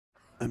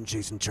I'm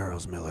Jason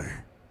Charles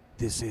Miller.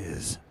 This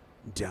is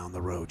Down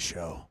the Road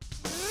Show.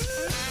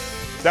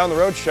 Down the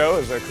Road Show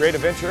is a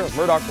creative venture of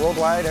Murdock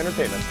Worldwide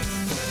Entertainment.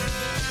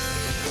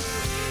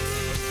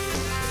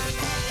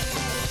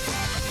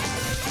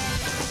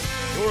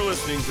 You're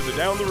listening to the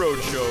Down the Road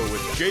Show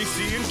with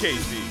JC and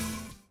Casey.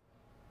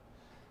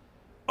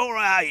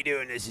 Alright, how you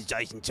doing? This is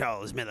Jason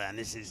Charles Miller, and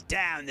this is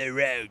Down the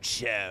Road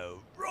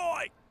Show.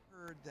 Right.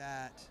 Heard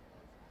that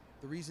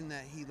the reason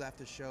that he left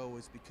the show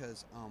was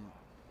because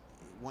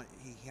one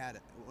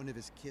of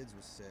his kids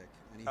was sick,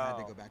 and he had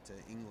to go back to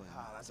England.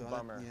 Oh, that's a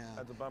bummer. Yeah,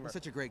 that's a bummer. He's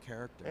such a great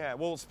character. Yeah.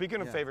 Well,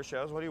 speaking of favorite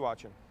shows, what are you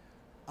watching?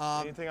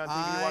 Anything on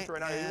TV you watch right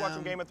now? Are you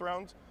watching Game of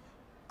Thrones?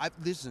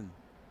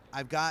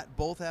 I've got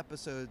both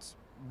episodes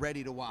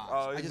ready to watch.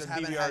 Oh, I just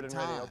haven't had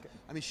time. Okay.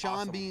 I mean,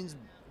 Sean Bean's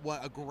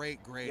a great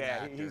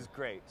actor. He's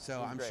great.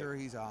 So I'm sure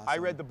he's awesome. I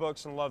read the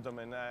books and loved them,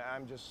 and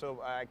I'm just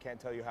I can't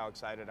tell you how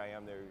excited I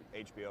am that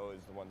HBO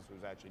is the ones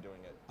who's actually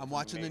doing it. I'm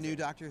watching the new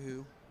Doctor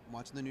Who.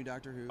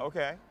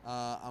 Okay.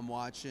 I'm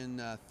watching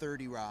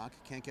 30 Rock.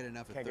 Can't get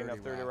enough of 30 Rock.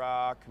 Can't get enough 30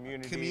 Rock.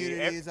 Community.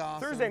 Community is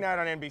awesome. Thursday night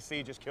on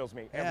NBC just kills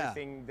me. Yeah,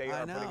 Everything they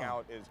are putting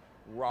out is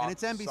rock And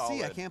it's NBC.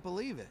 solid. I can't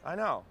believe it. I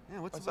know.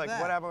 Yeah, what's it's with like,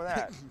 that? what happened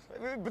with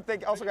that? But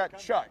they also got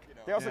Chuck.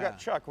 They also got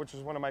Chuck, which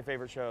is one of my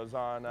favorite shows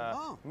on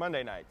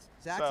Monday nights.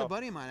 Zach's a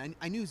buddy of mine.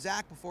 I knew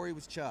Zach before he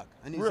was Chuck.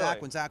 I knew Really?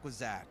 Zach when Zach was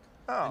Zach.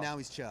 Oh. And now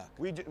he's Chuck.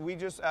 We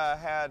just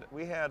had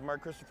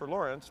Mark Christopher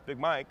Lawrence, Big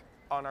Mike,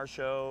 on our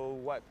show,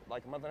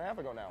 like a month and a half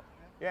ago now.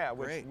 Yeah,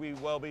 which we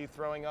will be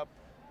throwing up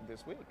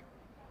this week.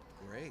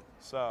 Great.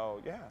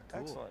 So, yeah,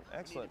 cool.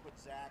 Excellent. We need to put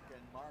Zach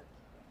and Mark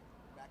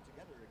back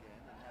together again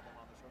and have them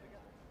on the show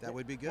together. That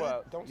would be good.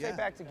 Well, don't say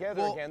back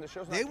together again. The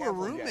show's not they were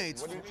canceled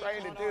roommates. Yet. What are you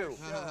trying to do?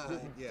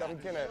 Yeah. I'm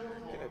gonna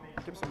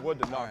give some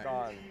wood to knock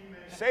on.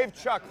 Save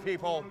Chuck,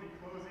 people.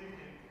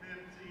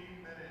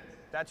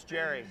 That's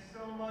Jerry.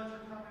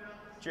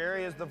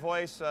 Jerry is the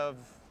voice of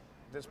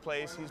this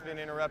place. He's been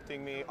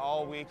interrupting me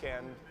all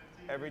weekend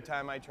every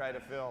time I try to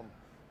film.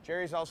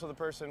 Jerry's also the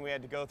person we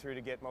had to go through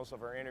to get most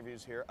of our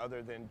interviews here,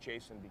 other than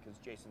Jason, because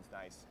Jason's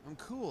nice. I'm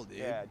cool, dude.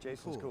 Yeah,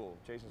 Jason's cool.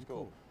 Jason's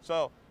cool.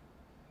 So,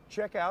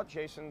 check out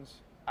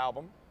Jason's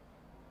album.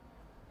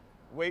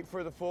 Wait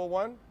for the full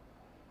one.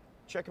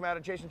 Check him out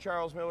at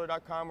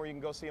jasoncharlesmiller.com, where you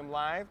can go see him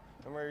live,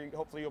 and where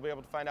hopefully you'll be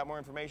able to find out more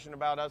information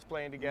about us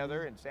playing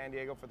together in San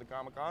Diego for the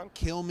Comic-Con.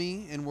 Kill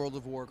me in World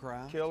of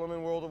Warcraft. Kill him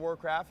in World of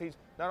Warcraft. He's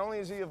not only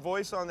is he a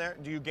voice on there.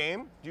 Do you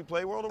game? Do you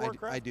play World of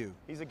Warcraft? I do.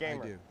 He's a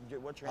gamer. I do.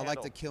 What's your I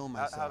handle? like to kill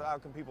myself. How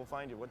can people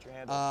find you? What's your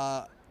handle?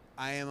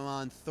 I am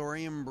on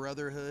Thorium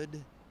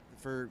Brotherhood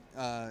for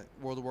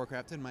World of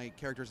Warcraft, and my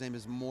character's name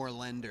is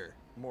Morlender.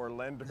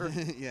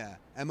 Morlender? Yeah.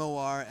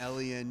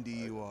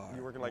 M-O-R-L-E-N-D-U-R.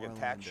 You working like a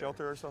tax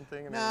shelter or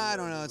something? Nah, I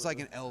don't know. It's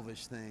like an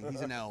elvish thing. He's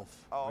an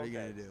elf. Oh, what are you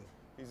going to do?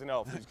 He's an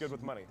elf. He's good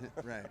with money.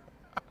 Right.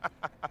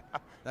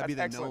 That'd be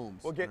the excellent.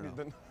 gnomes. We'll get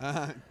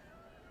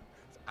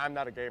I'm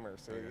not a gamer,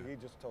 so he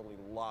just totally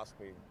lost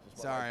me.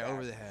 Sorry,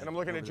 over the head. And I'm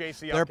looking at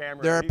JC on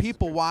camera. There are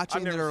people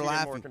watching that are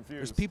laughing. laughing.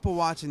 There's people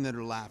watching that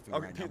are laughing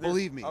right now.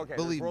 Believe me. Okay,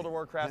 believe there's World me. of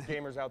Warcraft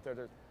gamers out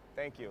there.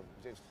 Thank you.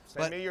 Just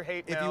send me your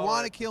hate mail. If you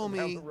want to kill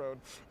down me, the road.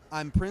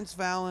 I'm Prince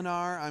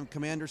Valinar, I'm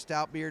Commander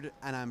Stoutbeard,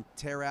 and I'm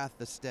Terath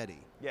the Steady.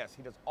 Yes,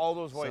 he does all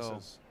those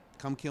voices. So,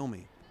 come kill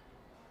me.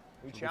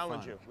 We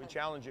challenge you. We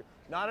challenge you.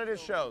 Not at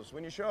his shows.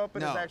 When you show up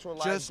at his actual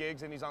live just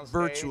gigs and he's on stage.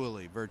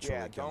 Virtually.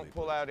 Yeah, don't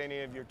pull out any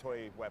of your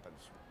toy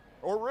weapons.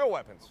 Or real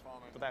weapons,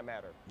 for that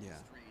matter. Yeah.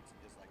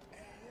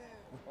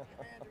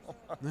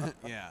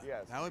 Yeah.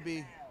 Yes. That would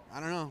be, I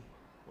don't know.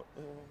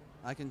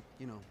 I can,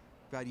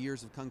 got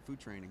years of Kung Fu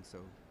training, so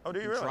do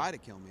you can really? try to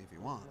kill me if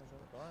you want.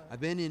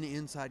 I've been in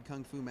Inside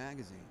Kung Fu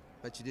magazine.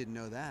 Bet you didn't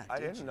know that. I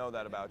didn't know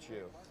that about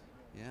you.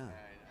 Yeah,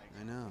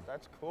 I know.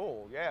 That's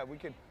cool. Yeah, we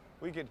could.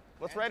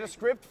 Let's write a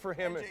script for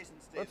him.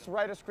 Let's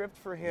write a script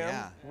for him.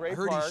 Yeah. Ray I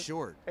heard Park, he's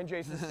short. And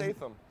Jason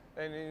Statham.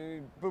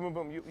 And boom, boom,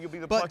 boom. You'll be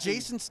the. But plucky,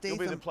 Jason Statham,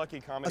 you'll be the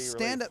plucky comedy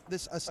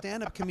a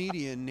stand-up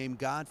comedian named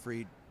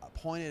Godfrey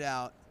pointed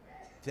out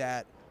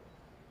that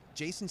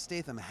Jason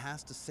Statham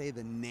has to say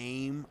the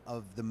name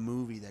of the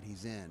movie that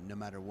he's in, no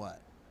matter what.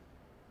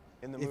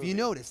 In the movie. If you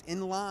notice,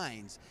 in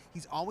lines,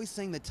 he's always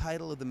saying the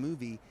title of the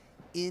movie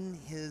in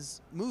his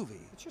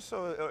movie. It's just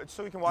so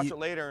we can watch it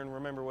later and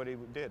remember what he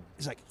did.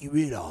 It's like, you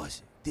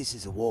realize this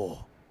is a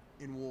war.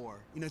 In war.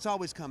 It's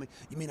always coming.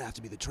 You mean I have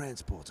to be the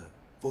transporter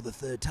for the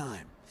third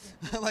time?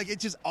 Like,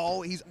 he's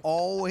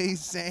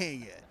always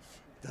saying it.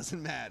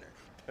 Doesn't matter.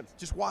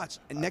 Just watch.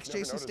 And next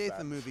Jason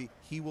Statham movie,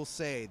 he will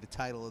say the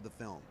title of the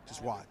film.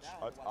 Just watch.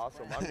 That's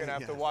awesome. I'm going to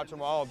have to watch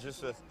them all just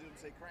to...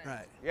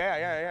 Right.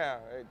 Yeah.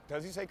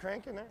 Does he say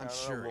Crank in there? I'm I don't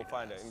sure know. We'll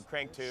find it. And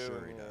Crank 2. Sure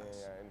and, he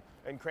does.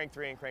 And Crank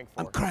 3 and Crank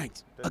 4. I'm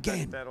cranked.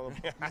 Again.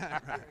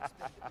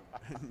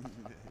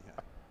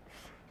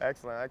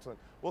 Excellent.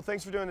 Well,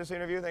 thanks for doing this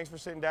interview. Thanks for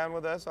sitting down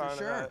with us on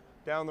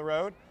Down the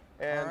Road.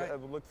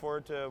 And we look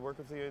forward to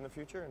working with you in the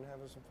future and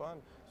having some fun.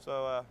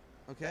 So,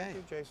 okay. Thank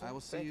you, Jason. I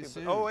will see you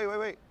soon. Oh,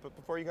 wait. But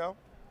before you go,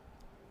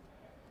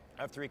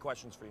 I have 3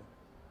 questions for you.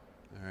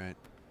 All right.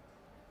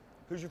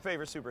 Who's your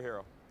favorite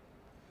superhero?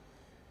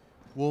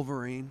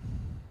 Wolverine.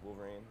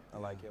 Wolverine. I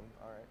like him.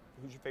 All right.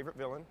 Who's your favorite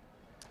villain?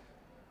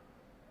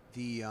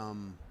 The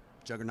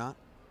Juggernaut.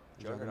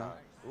 Juggernaut.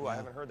 Ooh, I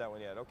haven't heard that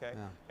one yet. Okay.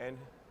 Yeah. And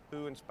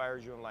who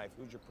inspires you in life?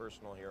 Who's your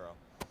personal hero?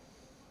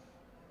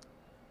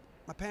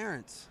 My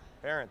parents.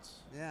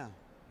 Parents. Yeah.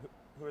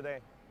 Who are they?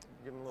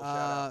 Give them a little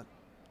shout out.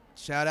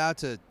 Shout out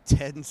to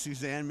Ted and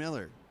Suzanne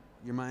Miller.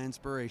 You're my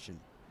inspiration.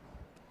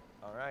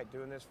 All right,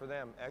 doing this for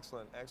them.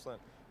 Excellent,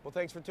 excellent. Well,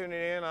 thanks for tuning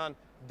in on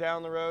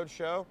Down the Road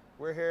Show.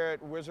 We're here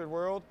at Wizard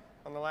World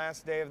on the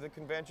last day of the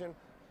convention.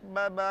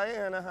 Bye-bye,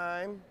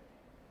 Anaheim.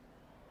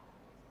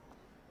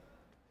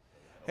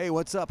 Hey,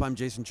 what's up? I'm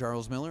Jason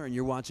Charles Miller, and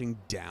you're watching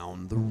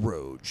Down the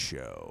Road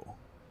Show.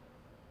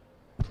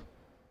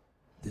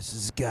 This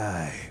is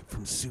Guy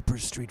from Super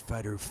Street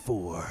Fighter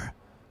 4.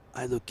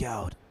 I look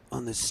out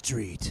on the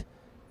street,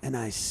 and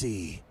I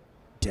see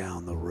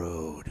down the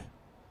road.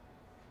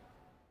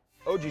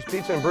 OG's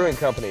Pizza and Brewing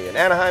Company in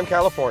Anaheim,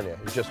 California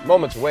is just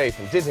moments away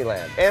from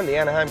Disneyland and the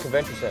Anaheim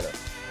Convention Center.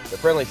 The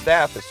friendly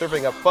staff is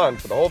serving up fun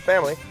for the whole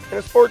family in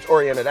a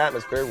sports-oriented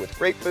atmosphere with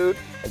great food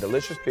and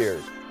delicious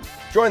beers.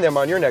 Join them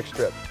on your next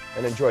trip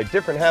and enjoy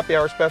different happy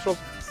hour specials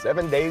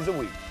 7 days a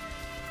week.